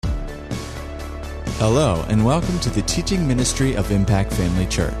Hello, and welcome to the teaching ministry of Impact Family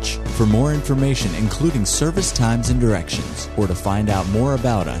Church. For more information, including service times and directions, or to find out more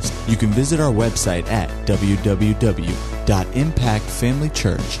about us, you can visit our website at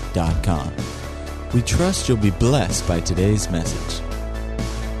www.impactfamilychurch.com. We trust you'll be blessed by today's message.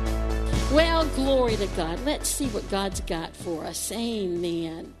 Well, glory to God. Let's see what God's got for us.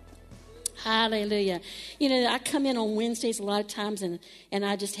 Amen. Hallelujah. You know, I come in on Wednesdays a lot of times, and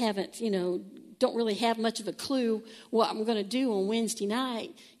I just haven't, don't really have much of a clue what I'm going to do on Wednesday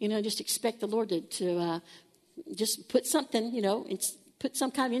night. Just expect the Lord to just put something, put some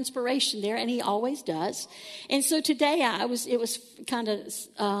kind of inspiration there, and He always does. And so today I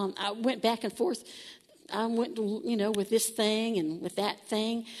went back and forth. I went, with this thing and with that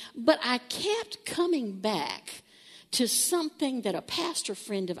thing, but I kept coming back to something that a pastor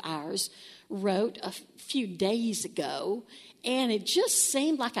friend of ours wrote a few days ago, and it just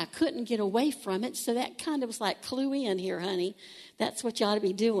seemed like I couldn't get away from it. So that kind of was like, clue in here, honey. That's what you ought to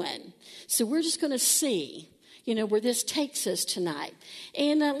be doing. So we're just going to see, where this takes us tonight.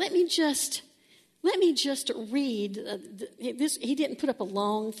 And let me just read this. He didn't put up a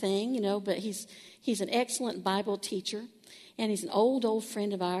long thing, but he's an excellent Bible teacher, and he's an old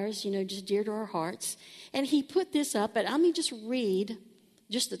friend of ours, just dear to our hearts. And he put this up, but let me just read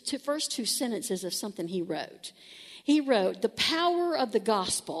just the first two sentences of something he wrote. He wrote, "The power of the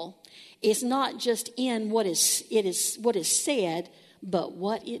gospel is not just in what is said, but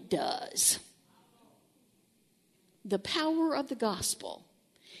what it does." The power of the gospel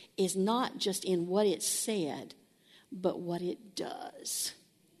is not just in what it's said, but what it does.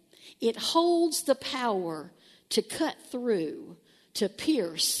 It holds the power to cut through, to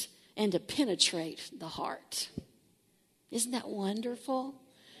pierce, and to penetrate the heart. Isn't that wonderful?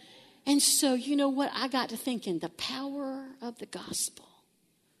 And so, you know what? I got to thinking, the power of the gospel.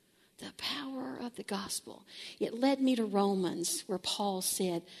 The power of the gospel. It led me to Romans, where Paul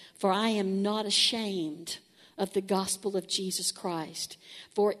said, "For I am not ashamed of the gospel of Jesus Christ,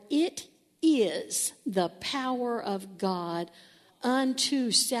 for it is the power of God unto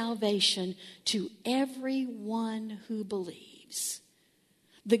salvation to everyone who believes."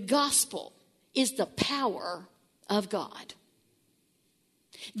 The gospel is the power of God.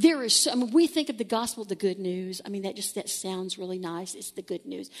 We think of the gospel, the good news. That sounds really nice. It's the good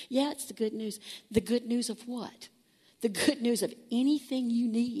news. Yeah, it's the good news. The good news of what? The good news of anything you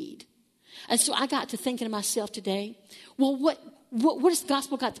need. And so I got to thinking to myself today, well, what has the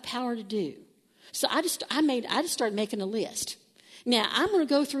gospel got the power to do? So I just started making a list. Now, I'm going to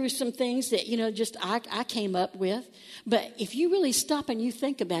go through some things that, I came up with. But if you really stop and you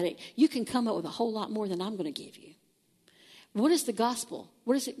think about it, you can come up with a whole lot more than I'm going to give you. What is the gospel?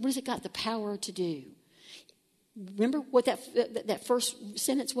 What is it got the power to do? Remember what that first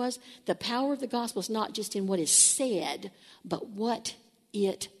sentence was? The power of the gospel is not just in what is said, but what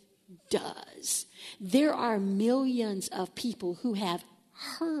it does. There are millions of people who have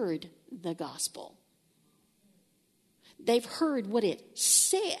heard the gospel. They've heard what it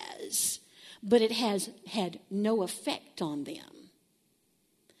says, but it has had no effect on them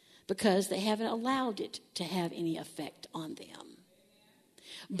because they haven't allowed it to have any effect on them.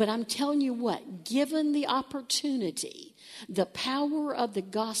 But I'm telling you what, given the opportunity, the power of the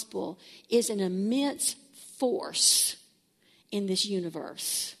gospel is an immense force in this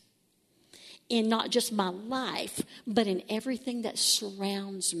universe. In not just my life, but in everything that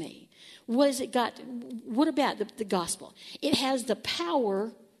surrounds me. What has it got? What about the gospel? It has the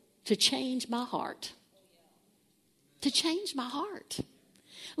power to change my heart. To change my heart.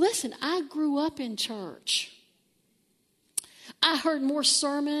 Listen, I grew up in church. I heard more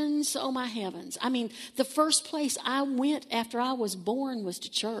sermons, oh my heavens. The first place I went after I was born was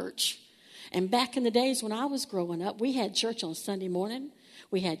to church. And back in the days when I was growing up, we had church on Sunday morning.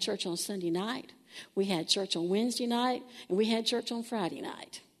 We had church on Sunday night. We had church on Wednesday night. And we had church on Friday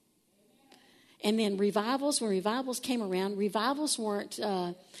night. And then when revivals came around, revivals weren't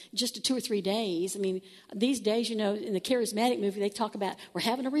just 2 or 3 days. These days, in the charismatic movie, they talk about we're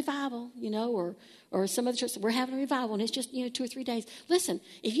having a revival, or some other church, we're having a revival, and it's just 2 or 3 days. Listen,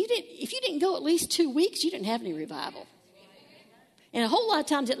 if you didn't go at least 2 weeks, you didn't have any revival. And a whole lot of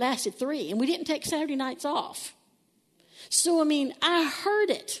times it lasted 3, and we didn't take Saturday nights off. So I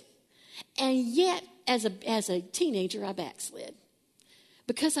heard it, and yet as a teenager, I backslid.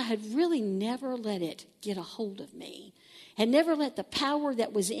 Because I had really never let it get a hold of me. Had never let the power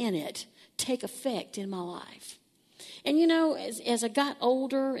that was in it take effect in my life. And, as I got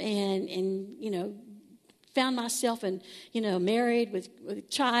older and found myself married with a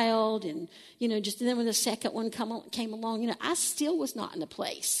child and, just then when the second one came along, I still was not in a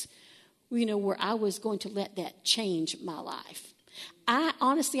place where I was going to let that change my life. I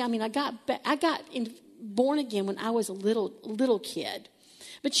got born again when I was a little kid.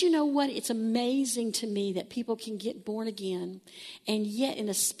 But you know what? It's amazing to me that people can get born again, and yet in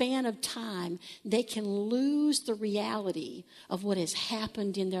a span of time, they can lose the reality of what has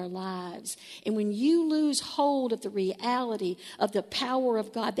happened in their lives. And when you lose hold of the reality of the power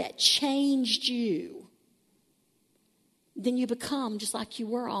of God that changed you, then you become just like you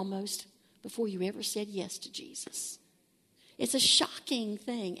were almost before you ever said yes to Jesus. It's a shocking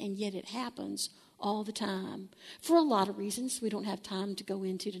thing, and yet it happens all the time for a lot of reasons we don't have time to go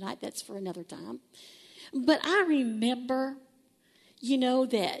into tonight. That's for another time. But I remember,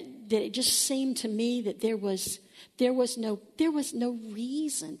 that it just seemed to me that there was no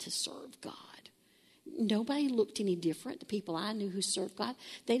reason to serve God. Nobody looked any different. The people I knew who served God,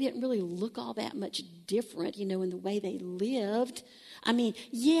 they didn't really look all that much different, in the way they lived. I mean,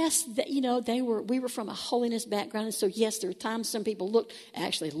 yes, we were from a holiness background, and so yes, there are times some people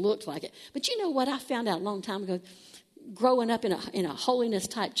actually looked like it. But you know what? I found out a long time ago, growing up in a holiness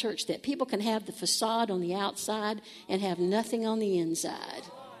type church, that people can have the facade on the outside and have nothing on the inside.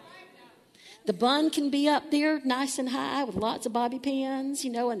 The bun can be up there nice and high with lots of bobby pins,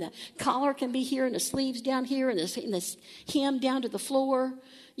 and the collar can be here and the sleeves down here and the hem down to the floor,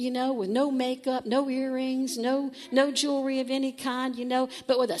 with no makeup, no earrings, no jewelry of any kind,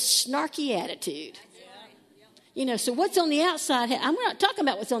 but with a snarky attitude. So what's on the outside, we're not talking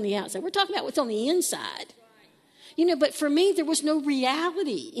about what's on the outside. We're talking about what's on the inside. But for me, there was no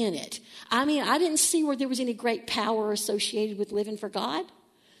reality in it. I mean, I didn't see where there was any great power associated with living for God.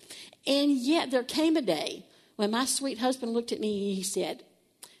 And yet there came a day when my sweet husband looked at me and he said,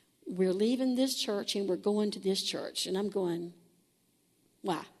 "We're leaving this church and we're going to this church." And I'm going,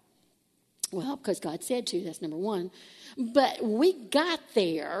 "Why?" Well, because God said to, that's number one. But we got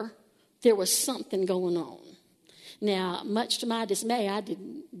there was something going on. Now, much to my dismay, I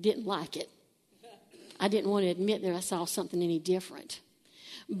didn't like it. I didn't want to admit that I saw something any different.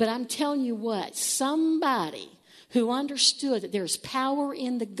 But I'm telling you what, somebody who understood that there's power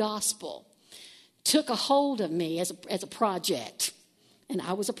in the gospel took a hold of me as a project. And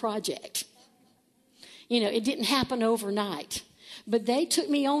I was a project. It didn't happen overnight. But they took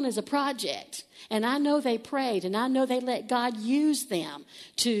me on as a project. And I know they prayed, and I know they let God use them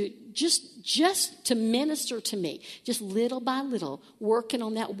to just to minister to me, just little by little, working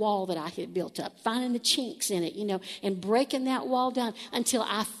on that wall that I had built up, finding the chinks in it, and breaking that wall down until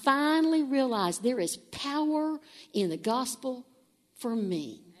I finally realized there is power in the gospel for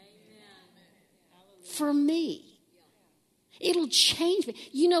me. Amen. For me. It'll change me.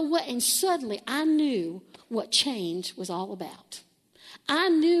 You know what? And suddenly I knew what change was all about. I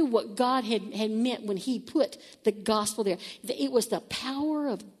knew what God had meant when he put the gospel there. It was the power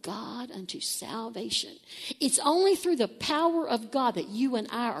of God unto salvation. It's only through the power of God that you and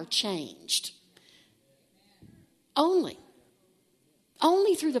I are changed. Only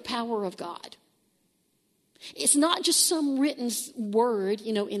through the power of God. It's not just some written word,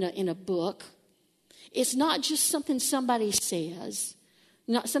 in a book. It's not just something somebody says.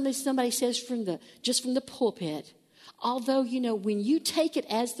 Not something somebody says from the pulpit. Although, when you take it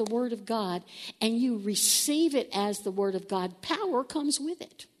as the word of God and you receive it as the word of God, power comes with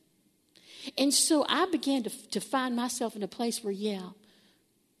it. And so I began to find myself in a place where,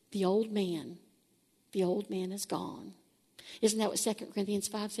 the old man is gone. Isn't that what 2 Corinthians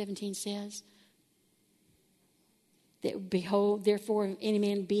 5:17 says? That, behold, therefore, if any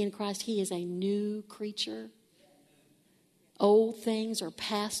man be in Christ, he is a new creature. Old things are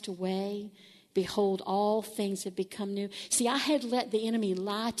passed away. Behold, all things have become new. See, I had let the enemy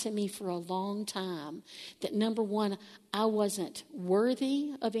lie to me for a long time that, number one, I wasn't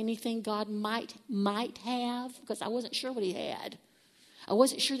worthy of anything God might have, because I wasn't sure what he had. I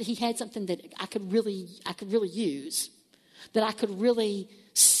wasn't sure that he had something that I could really use, that I could really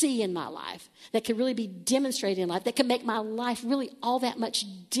see in my life, that could really be demonstrated in life, that could make my life really all that much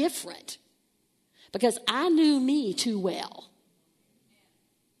different, because I knew me too well.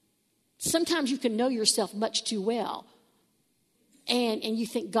 Sometimes you can know yourself much too well, and you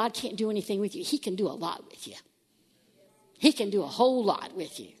think God can't do anything with you. He can do a lot with you. He can do a whole lot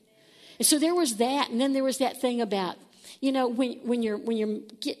with you. And so there was that, and then there was that thing about, when you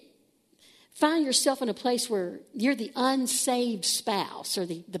find yourself in a place where you're the unsaved spouse, or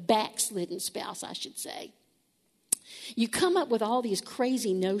the backslidden spouse, I should say. You come up with all these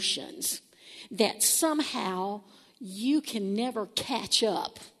crazy notions that somehow you can never catch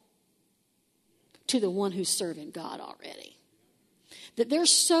up to the one who's serving God already. that they're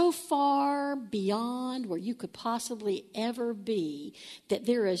so far beyond where you could possibly ever be that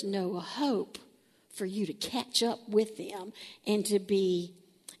there is no hope for you to catch up with them and to be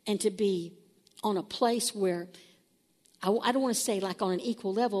on a place where, I don't want to say like on an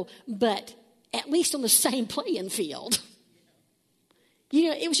equal level, but at least on the same playing field.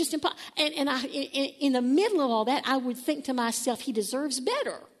 It was just impossible. And in the middle of all that, I would think to myself, he deserves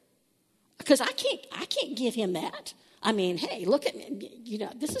better. Because I can't give him that. I mean, hey, look at me.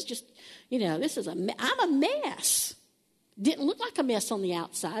 This is just, I'm a mess. Didn't look like a mess on the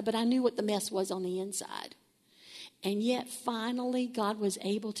outside, but I knew what the mess was on the inside. And yet, finally, God was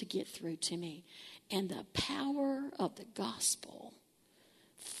able to get through to me. And the power of the gospel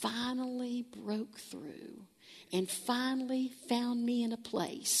finally broke through and finally found me in a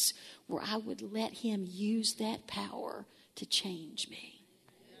place where I would let him use that power to change me.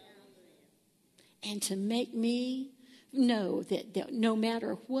 And to make me know that no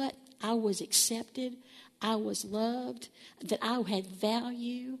matter what, I was accepted, I was loved, that I had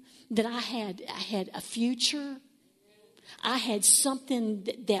value, that I had a future. I had something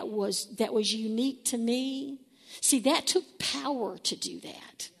that was unique to me. See, that took power to do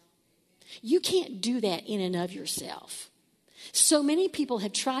that. You can't do that in and of yourself. So many people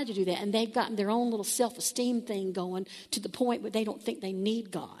have tried to do that, and they've gotten their own little self-esteem thing going to the point where they don't think they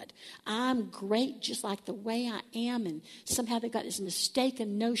need God. I'm great just like the way I am, and somehow they've got this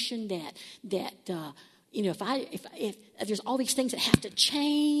mistaken notion that if there's all these things that have to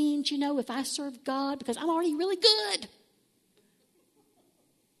change, if I serve God, because I'm already really good.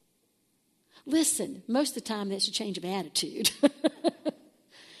 Listen, most of the time that's a change of attitude.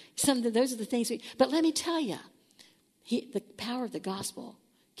 Those are the things but let me tell you, the power of the gospel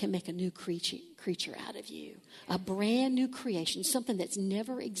can make a new creature out of you. A brand new creation, something that's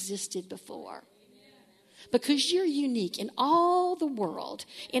never existed before. Because you're unique in all the world,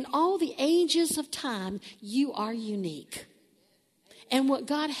 in all the ages of time, you are unique. And what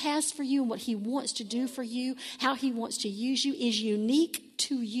God has for you and what he wants to do for you, how he wants to use you is unique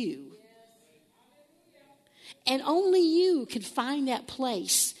to you. And only you can find that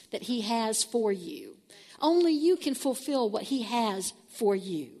place that he has for you. Only you can fulfill what he has for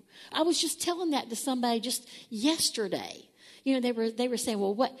you. I was just telling that to somebody just yesterday. They were saying,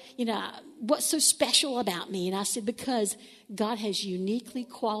 well, what's so special about me? And I said, because God has uniquely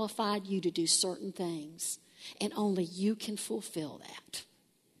qualified you to do certain things. And only you can fulfill that.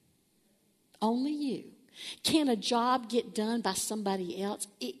 Only you. Can a job get done by somebody else?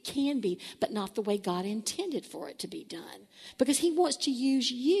 It can be, but not the way God intended for it to be done. Because he wants to use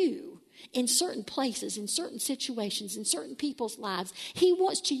you in certain places, in certain situations, in certain people's lives. He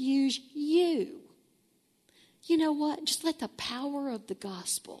wants to use you. You know what? Just let the power of the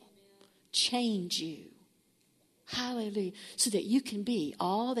gospel change you. Hallelujah. So that you can be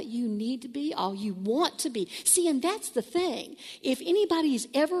all that you need to be, all you want to be. See, and that's the thing. If anybody is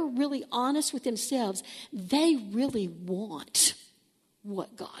ever really honest with themselves, they really want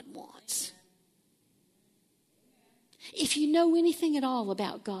what God wants. If you know anything at all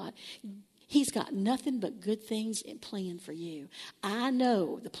about God, he's got nothing but good things planned for you. I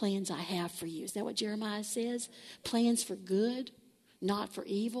know the plans I have for you. Is that what Jeremiah says? Plans for good, not for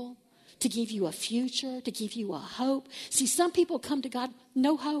evil. To give you a future, to give you a hope. See, some people come to God,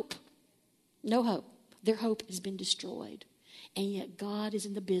 no hope. No hope. Their hope has been destroyed. And yet God is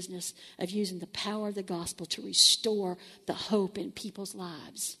in the business of using the power of the gospel to restore the hope in people's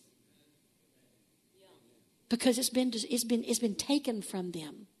lives. Because it's been taken from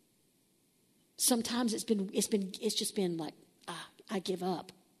them. Sometimes it's just been like, I give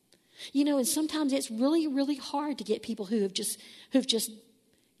up. And sometimes it's really, really hard to get people who've just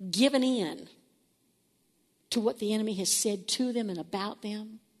given in to what the enemy has said to them and about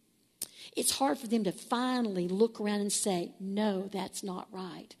them. It's hard for them to finally look around and say, no, that's not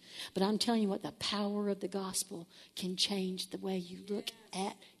right. But I'm telling you what, the power of the gospel can change the way you look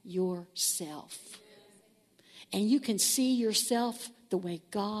at yourself. And you can see yourself the way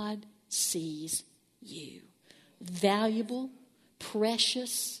God sees you. Valuable,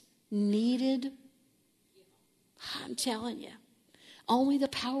 precious, needed. I'm telling you. Only the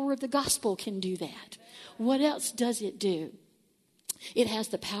power of the gospel can do that. What else does it do? It has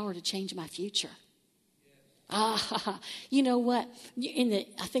the power to change my future. You know what?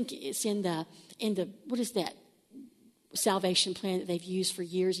 I think it's in the what is that salvation plan that they've used for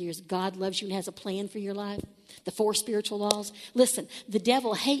years and years? God loves you and has a plan for your life. The 4 spiritual laws. Listen, the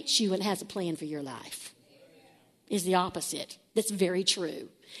devil hates you and has a plan for your life. Is the opposite. That's very true.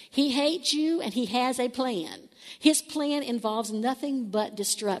 He hates you and he has a plan. His plan involves nothing but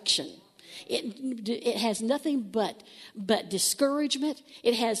destruction. It has nothing but discouragement.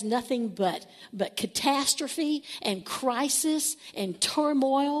 It has nothing but catastrophe and crisis and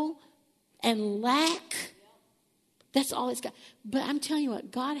turmoil and lack. That's all it's got. But I'm telling you what,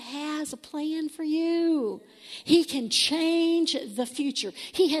 God has a plan for you. He can change the future.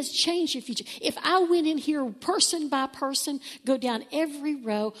 He has changed your future. If I went in here person by person, go down every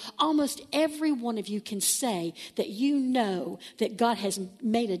row, almost every one of you can say that you know that God has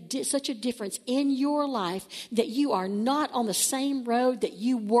made such a difference in your life that you are not on the same road that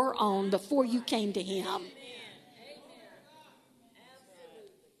you were on before you came to Him.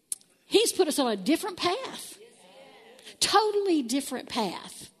 He's put us on a different path. Totally different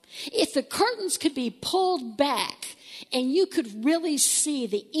path. If the curtains could be pulled back and you could really see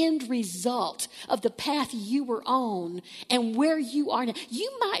the end result of the path you were on and where you are now,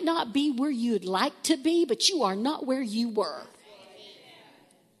 you might not be where you'd like to be, but you are not where you were.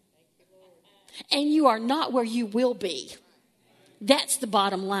 And you are not where you will be. That's the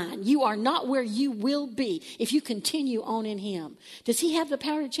bottom line. You are not where you will be if you continue on in Him. Does He have the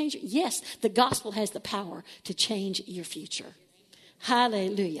power to change it? Yes, the gospel has the power to change your future.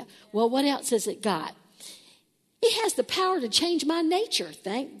 Hallelujah. Well, what else has it got? It has the power to change my nature.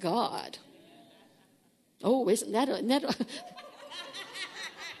 Thank God. Oh, isn't that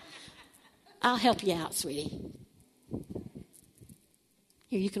I'll help you out, sweetie.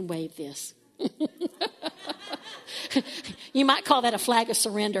 Here, you can wave this. You might call that a flag of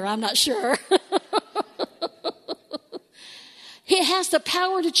surrender. I'm not sure. It has the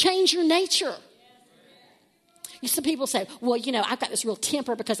power to change your nature. Some people say, well, I've got this real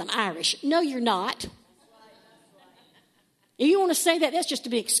temper because I'm Irish. No, you're not. If you want to say that, that's just to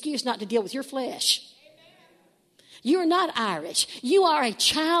be an excuse not to deal with your flesh. You're not Irish. You are a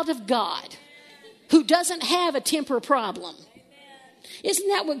child of God who doesn't have a temper problem. Isn't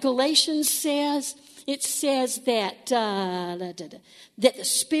that what Galatians says? It says that that the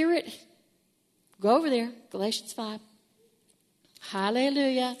Spirit, go over there, Galatians 5.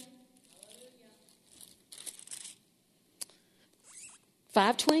 Hallelujah.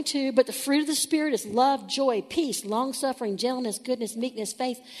 5:22, but the fruit of the Spirit is love, joy, peace, long-suffering, gentleness, goodness, meekness,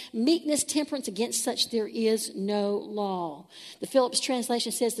 faith, meekness, temperance. Against such there is no law. The Phillips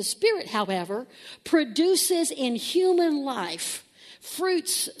translation says, the Spirit, however, produces in human life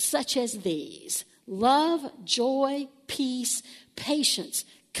fruits such as these: love, joy, peace, patience,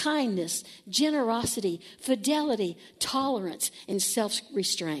 kindness, generosity, fidelity, tolerance, and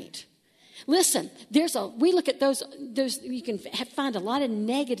self-restraint. Listen, we look at those you can find a lot of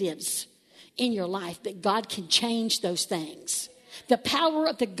negatives in your life, but God can change those things. The power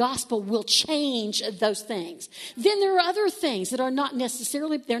of the gospel will change those things. Then there are other things that are not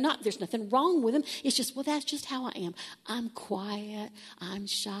necessarily, there's nothing wrong with them. It's just, well, that's just how I am. I'm quiet, I'm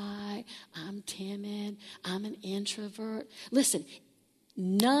shy, I'm timid, I'm an introvert. Listen,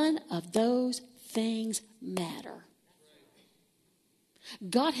 none of those things matter.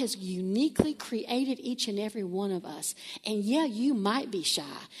 God has uniquely created each and every one of us. And yeah, you might be shy.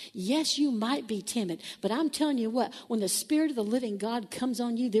 Yes, you might be timid. But I'm telling you what, when the Spirit of the living God comes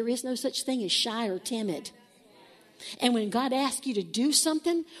on you, there is no such thing as shy or timid. And when God asks you to do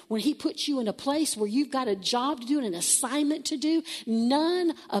something, when He puts you in a place where you've got a job to do and an assignment to do,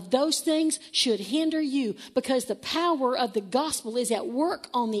 none of those things should hinder you, because the power of the gospel is at work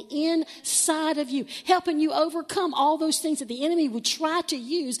on the inside of you, helping you overcome all those things that the enemy would try to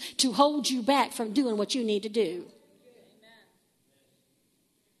use to hold you back from doing what you need to do.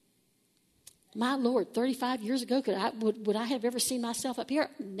 My Lord, 35 years ago, would I have ever seen myself up here?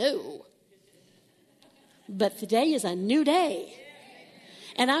 No. But today is a new day.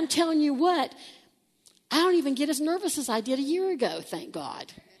 And I'm telling you what, I don't even get as nervous as I did a year ago, thank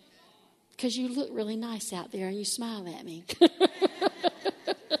God. Because you look really nice out there and you smile at me.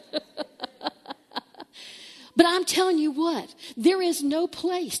 But I'm telling you what, there is no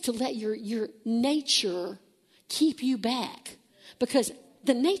place to let your nature keep you back. Because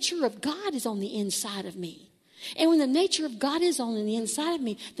the nature of God is on the inside of me. And when the nature of God is on the inside of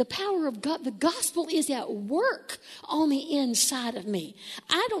me, the power of God, the gospel is at work on the inside of me.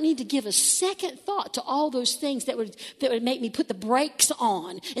 I don't need to give a second thought to all those things that would make me put the brakes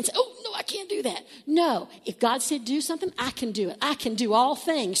on and say, oh, no, I can't do that. No, if God said do something, I can do it. I can do all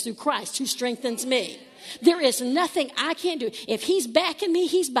things through Christ who strengthens me. There is nothing I can't do. If He's backing me,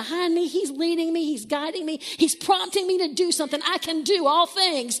 He's behind me, He's leading me, He's guiding me, He's prompting me to do something, I can do all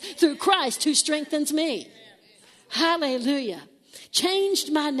things through Christ who strengthens me. Hallelujah.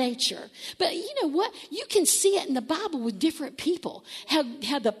 changed my nature. But you know what? You can see it in the Bible with different people,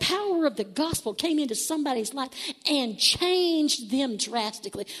 how the power of the gospel came into somebody's life and changed them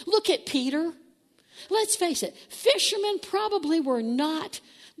drastically. Look at Peter. Let's face it, fishermen probably were not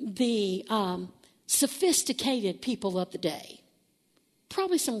the sophisticated people of the day.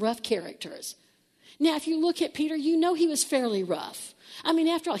 Probably some rough characters. Now, if you look at Peter, you know he was fairly rough. I mean,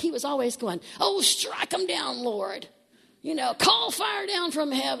 after all, he was always going, oh, strike them down, Lord. You know, call fire down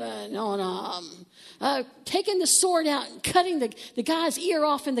from heaven on taking the sword out and cutting the guy's ear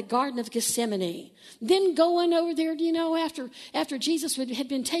off in the Garden of Gethsemane. Then going over there, you know, after Jesus had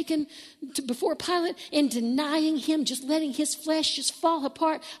been taken before Pilate and denying him, just letting his flesh just fall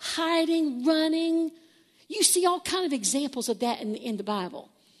apart, hiding, running. You see all kind of examples of that in the Bible.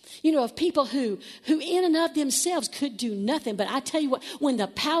 You know, of people who in and of themselves could do nothing. But I tell you what, when the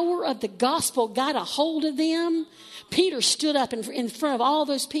power of the gospel got a hold of them, Peter stood up in front of all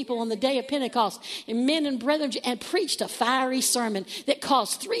those people on the day of Pentecost, and men and brethren, and preached a fiery sermon that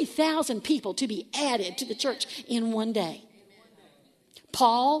caused 3,000 people to be added to the church in one day.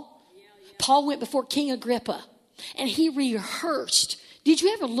 Paul went before King Agrippa, and he rehearsed. Did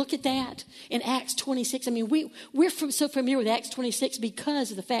you ever look at that in Acts 26? I mean, we're so familiar with Acts 26 because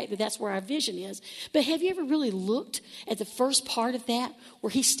of the fact that that's where our vision is. But have you ever really looked at the first part of that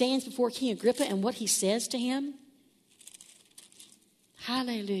where he stands before King Agrippa and what he says to him?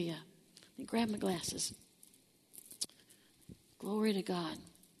 Hallelujah. Let me grab my glasses. Glory to God.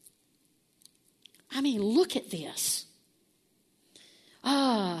 I mean, look at this.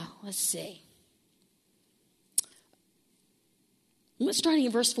 Let's see. Starting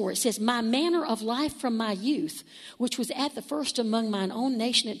in verse 4, it says, my manner of life from my youth, which was at the first among mine own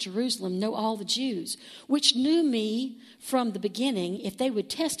nation at Jerusalem, know all the Jews, which knew me from the beginning, if they would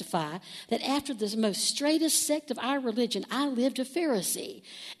testify that after the most straightest sect of our religion, I lived a Pharisee.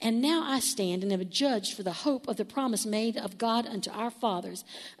 And now I stand and am judged for the hope of the promise made of God unto our fathers,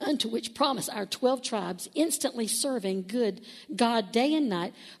 unto which promise our 12 tribes, instantly serving good God day and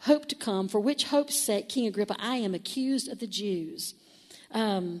night, hope to come, for which hope's sake, King Agrippa, I am accused of the Jews.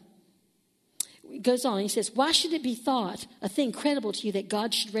 It goes on, he says, why should it be thought a thing credible to you that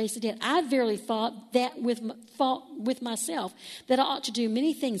God should raise the dead? I verily thought that with myself, that I ought to do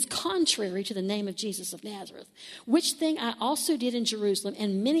many things contrary to the name of Jesus of Nazareth, which thing I also did in Jerusalem,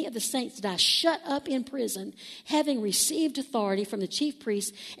 and many of the saints did I shut up in prison, having received authority from the chief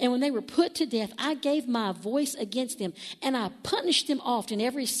priests, and when they were put to death, I gave my voice against them, and I punished them oft in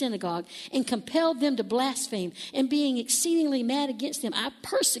every synagogue, and compelled them to blaspheme, and being exceedingly mad against them, I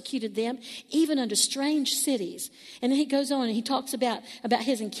persecuted them, even unto strange cities. And then he goes on and he talks about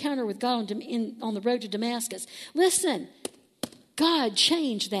his encounter with God on the road to Damascus. Listen, God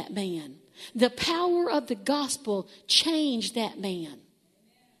changed that man. The power of the gospel changed that man.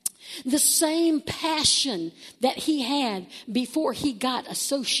 The same passion that he had before he got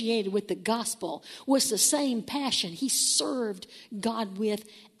associated with the gospel was the same passion he served God with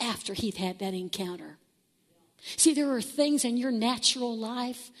after he'd had that encounter. See, there are things in your natural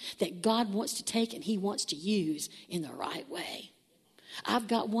life that God wants to take and he wants to use in the right way. I've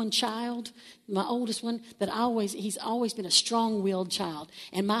got one child, my oldest one, that he's always been a strong-willed child.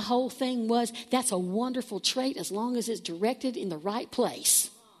 And my whole thing was, that's a wonderful trait as long as it's directed in the right place.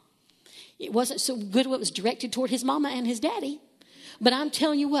 It wasn't so good when it was directed toward his mama and his daddy. But I'm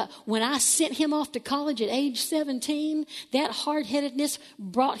telling you what, when I sent him off to college at age 17, that hard-headedness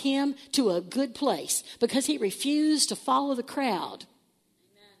brought him to a good place because he refused to follow the crowd.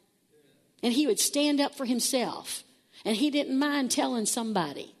 Amen. And he would stand up for himself. And he didn't mind telling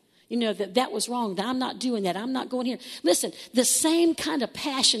somebody, you know, that was wrong, that I'm not doing that, I'm not going here. Listen, the same kind of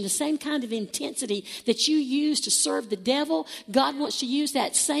passion, the same kind of intensity that you use to serve the devil, God wants to use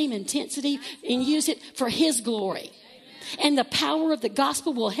that same intensity and use it for his glory. And the power of the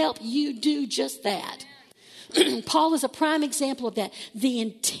gospel will help you do just that. Paul is a prime example of that. The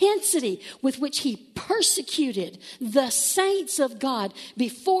intensity with which he persecuted the saints of God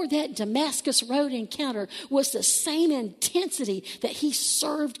before that Damascus Road encounter was the same intensity that he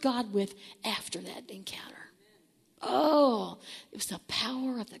served God with after that encounter. Oh, it was the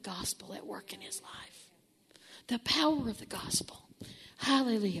power of the gospel at work in his life. The power of the gospel.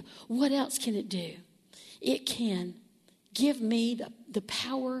 Hallelujah. What else can it do? It can give me the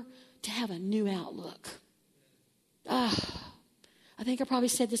power to have a new outlook. A I think I probably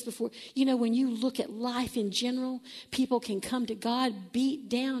said this before. You know, when you look at life in general, people can come to God beat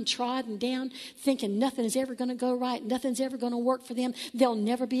down, trodden down, thinking nothing is ever going to go right, nothing's ever going to work for them. They'll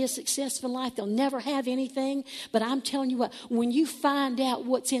never be a successful in life. They'll never have anything. But I'm telling you what, when you find out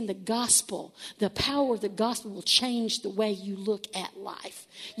what's in the gospel, the power of the gospel will change the way you look at life.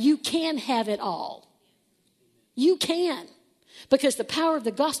 You can have it all. You can. Because the power of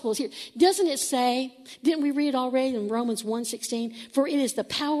the gospel is here. Doesn't it say, didn't we read it already in Romans 1:16? For it is the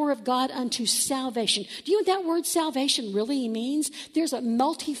power of God unto salvation. Do you know what that word salvation really means? There's a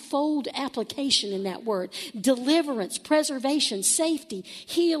multifold application in that word. Deliverance, preservation, safety,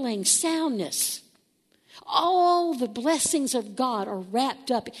 healing, soundness. All the blessings of God are wrapped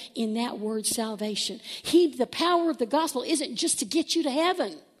up in that word salvation. The power of the gospel isn't just to get you to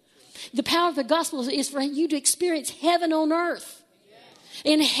heaven. The power of the gospel is for you to experience heaven on earth.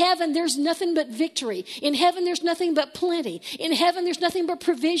 In heaven, there's nothing but victory. In heaven, there's nothing but plenty. In heaven, there's nothing but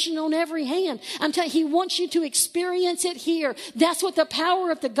provision on every hand. I'm telling you, he wants you to experience it here. That's what the power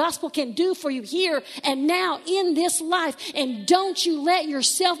of the gospel can do for you here and now in this life. And don't you let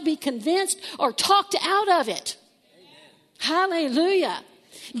yourself be convinced or talked out of it. Amen. Hallelujah.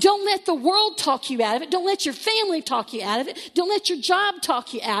 Don't let the world talk you out of it. Don't let your family talk you out of it. Don't let your job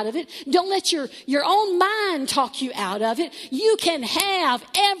talk you out of it. Don't let your own mind talk you out of it. You can have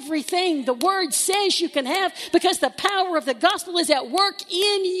everything the word says you can have because the power of the gospel is at work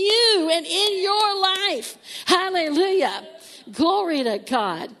in you and in your life. Hallelujah. Glory to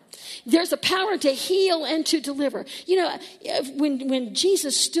God. There's a power to heal and to deliver. You know, when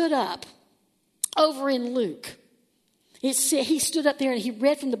Jesus stood up over in Luke, he stood up there and he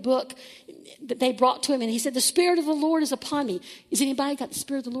read from the book that they brought to him. And he said, the Spirit of the Lord is upon me. Is anybody got the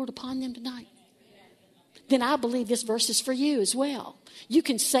Spirit of the Lord upon them tonight? Then I believe this verse is for you as well. You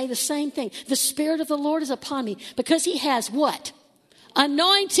can say the same thing. The Spirit of the Lord is upon me because he has what?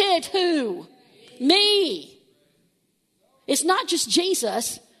 Anointed who? Me. It's not just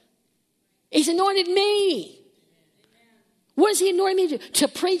Jesus. He's anointed me. What has he anointed me to do? To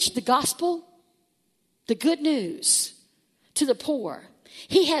preach the gospel, the good news to the poor.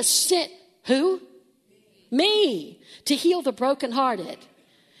 He has sent who? Me. To heal the brokenhearted.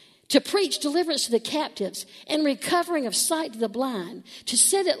 To preach deliverance to the captives and recovering of sight to the blind. To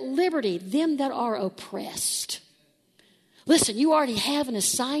set at liberty them that are oppressed. Listen, you already have an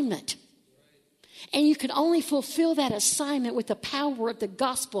assignment. And you can only fulfill that assignment with the power of the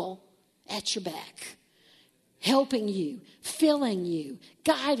gospel at your back. Helping you, filling you,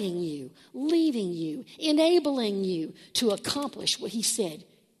 guiding you, leading you, enabling you to accomplish what he said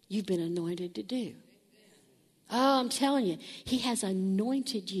you've been anointed to do. Oh, I'm telling you, he has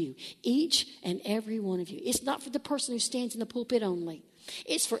anointed you, each and every one of you. It's not for the person who stands in the pulpit only.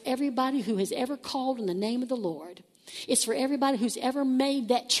 It's for everybody who has ever called in the name of the Lord. It's for everybody who's ever made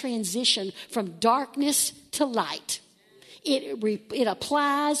that transition from darkness to light. It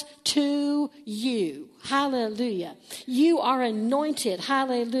applies to you. Hallelujah. You are anointed.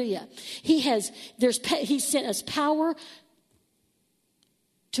 Hallelujah. He sent us power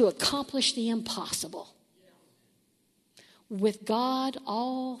to accomplish the impossible. With God,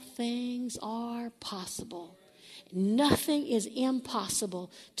 all things are possible. Nothing is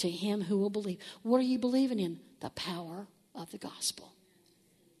impossible to him who will believe. What are you believing in? The power of the gospel.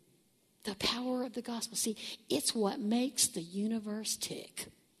 The power of the gospel. See, it's what makes the universe tick.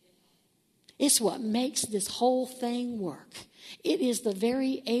 It's what makes this whole thing work. It is the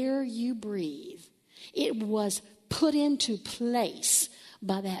very air you breathe. It was put into place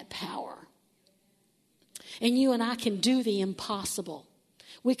by that power. And you and I can do the impossible.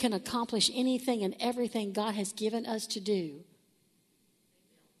 We can accomplish anything and everything God has given us to do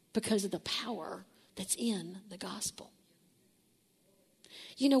because of the power that's in the gospel.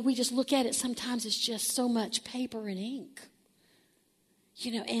 You know, we just look at it, sometimes it's just so much paper and ink.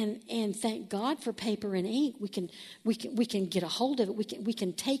 You know, and thank God for paper and ink. We can get a hold of it. We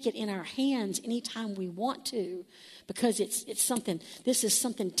can take it in our hands anytime we want to, because it's something. This is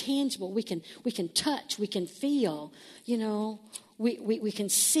something tangible. We can touch. We can feel. You know, we can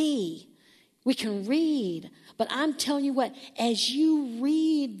see. We can read. But I'm telling you what, as you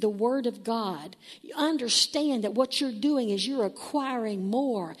read the Word of God, you understand that what you're doing is you're acquiring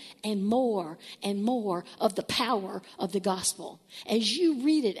more and more and more of the power of the gospel. As you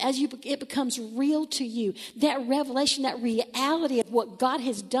read it, it becomes real to you. That revelation, that reality of what God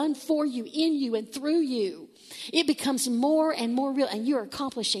has done for you, in you, and through you, it becomes more and more real, and you're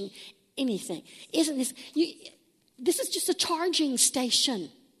accomplishing anything. Isn't this? This is just a charging station.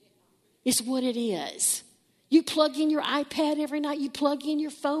 It's what it is. You plug in your iPad every night. You plug in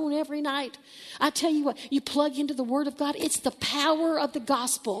your phone every night. I tell you what, you plug into the Word of God. It's the power of the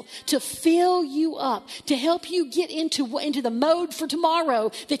gospel to fill you up, to help you get into the mode for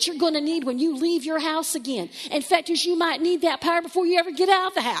tomorrow that you're going to need when you leave your house again. In fact, you might need that power before you ever get out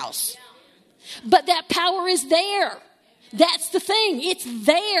of the house. But that power is there. That's the thing. It's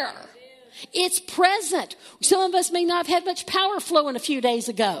there. It's present. Some of us may not have had much power flowing a few days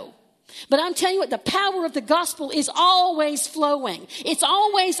ago. But I'm telling you what, the power of the gospel is always flowing. It's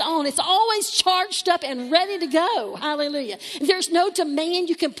always on. It's always charged up and ready to go. Hallelujah. There's no demand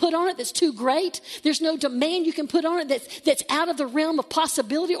you can put on it that's too great. There's no demand you can put on it that's out of the realm of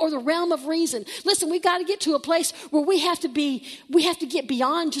possibility or the realm of reason. Listen, we've got to get to a place where we have to get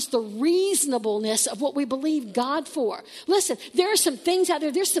beyond just the reasonableness of what we believe God for. Listen, there are some things out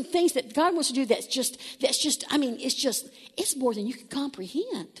there. There's some things that God wants to do it's more than you can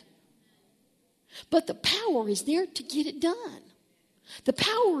comprehend. But the power is there to get it done. The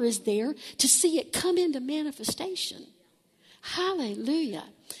power is there to see it come into manifestation. Hallelujah.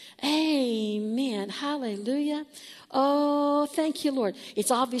 Amen. Hallelujah. Oh, thank you, Lord.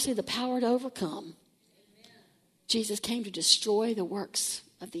 It's obviously the power to overcome. Jesus came to destroy the works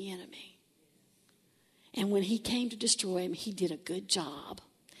of the enemy. And when he came to destroy him, he did a good job.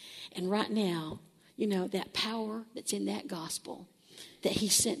 And right now, that power that's in that gospel that he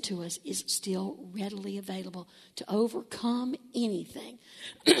sent to us is still readily available to overcome anything.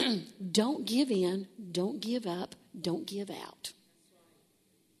 Don't give in. Don't give up. Don't give out.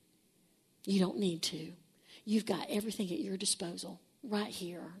 You don't need to. You've got everything at your disposal right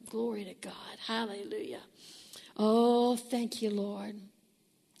here. Glory to God. Hallelujah. Oh, thank you, Lord.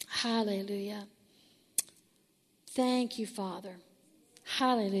 Hallelujah. Thank you, Father.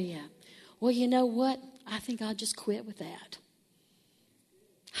 Hallelujah. Well, you know what? I think I'll just quit with that.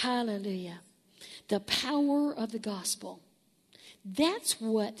 Hallelujah. The power of the gospel. That's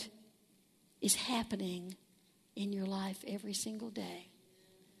what is happening in your life every single day.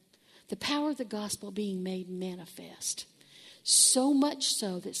 The power of the gospel being made manifest. So much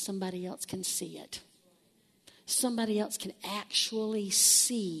so that somebody else can see it. Somebody else can actually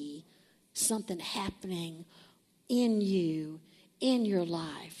see something happening in you, in your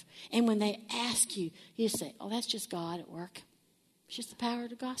life. And when they ask you, you say, oh, that's just God at work. It's just the power of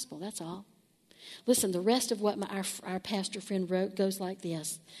the gospel, that's all. Listen, the rest of what our pastor friend wrote goes like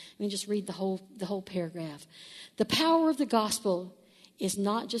this. Let me just read the whole paragraph. The power of the gospel is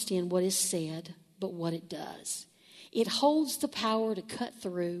not just in what is said, but what it does. It holds the power to cut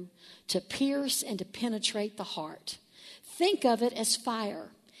through, to pierce, and to penetrate the heart. Think of it as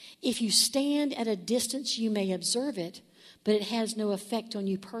fire. If you stand at a distance, you may observe it, but it has no effect on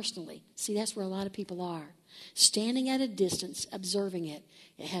you personally. See, that's where a lot of people are. Standing at a distance, observing it,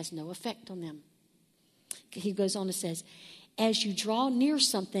 it has no effect on them. He goes on and says, as you draw near,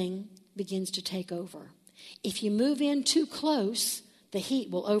 something begins to take over. If you move in too close, the heat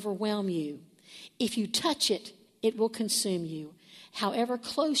will overwhelm you. If you touch it, it will consume you. However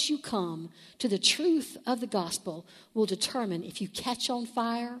close you come to the truth of the gospel will determine if you catch on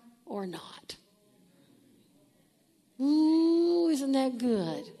fire or not. Ooh, isn't that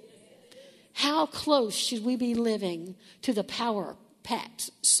good? How close should we be living to the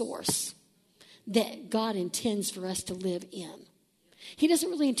power-packed source that God intends for us to live in? He doesn't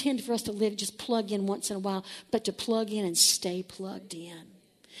really intend for us to live, just plug in once in a while, but to plug in and stay plugged in.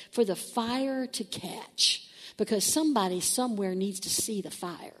 For the fire to catch, because somebody somewhere needs to see the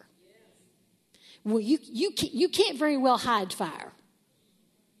fire. Well, you can't very well hide fire.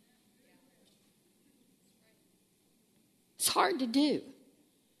 It's hard to do.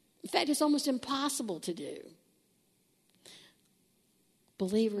 In fact, it's almost impossible to do.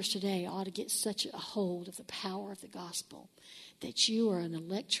 Believers today ought to get such a hold of the power of the gospel that you are an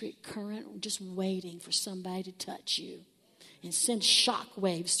electric current just waiting for somebody to touch you and send shock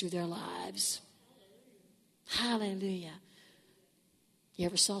waves through their lives. Hallelujah. You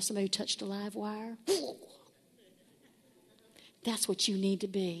ever saw somebody who touched a live wire? That's what you need to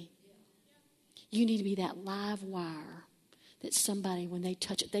be. You need to be that live wire that somebody, when they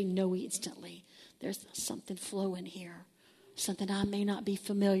touch it, they know instantly there's something flowing here. Something I may not be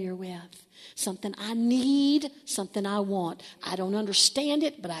familiar with. Something I need, something I want. I don't understand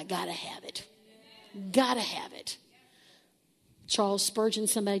it, but I gotta have it. Gotta have it. Charles Spurgeon,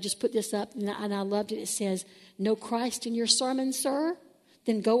 somebody just put this up, and I loved it. It says, no Christ in your sermon, sir?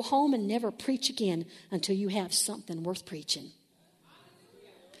 Then go home and never preach again until you have something worth preaching.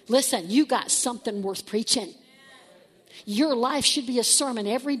 Listen, you got something worth preaching. Your life should be a sermon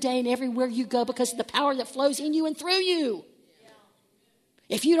every day and everywhere you go because of the power that flows in you and through you.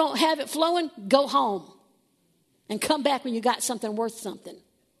 If you don't have it flowing, go home. And come back when you got something worth something.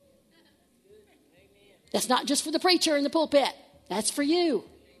 That's not just for the preacher in the pulpit. That's for you.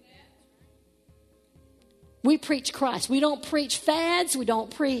 We preach Christ. We don't preach fads. We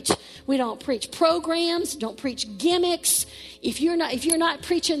don't preach programs. Don't preach gimmicks. If you're not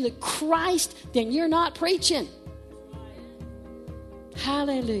preaching the Christ, then you're not preaching.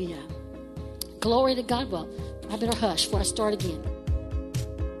 Hallelujah. Glory to God. Well, I better hush before I start again.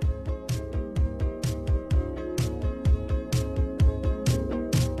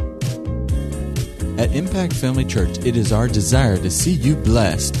 At Impact Family Church, it is our desire to see you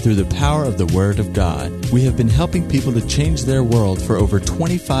blessed through the power of the Word of God. We have been helping people to change their world for over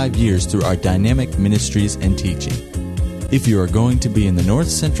 25 years through our dynamic ministries and teaching. If you are going to be in the North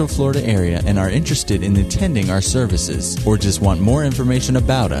Central Florida area and are interested in attending our services or just want more information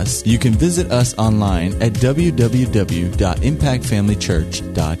about us, you can visit us online at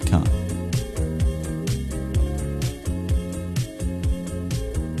www.impactfamilychurch.com.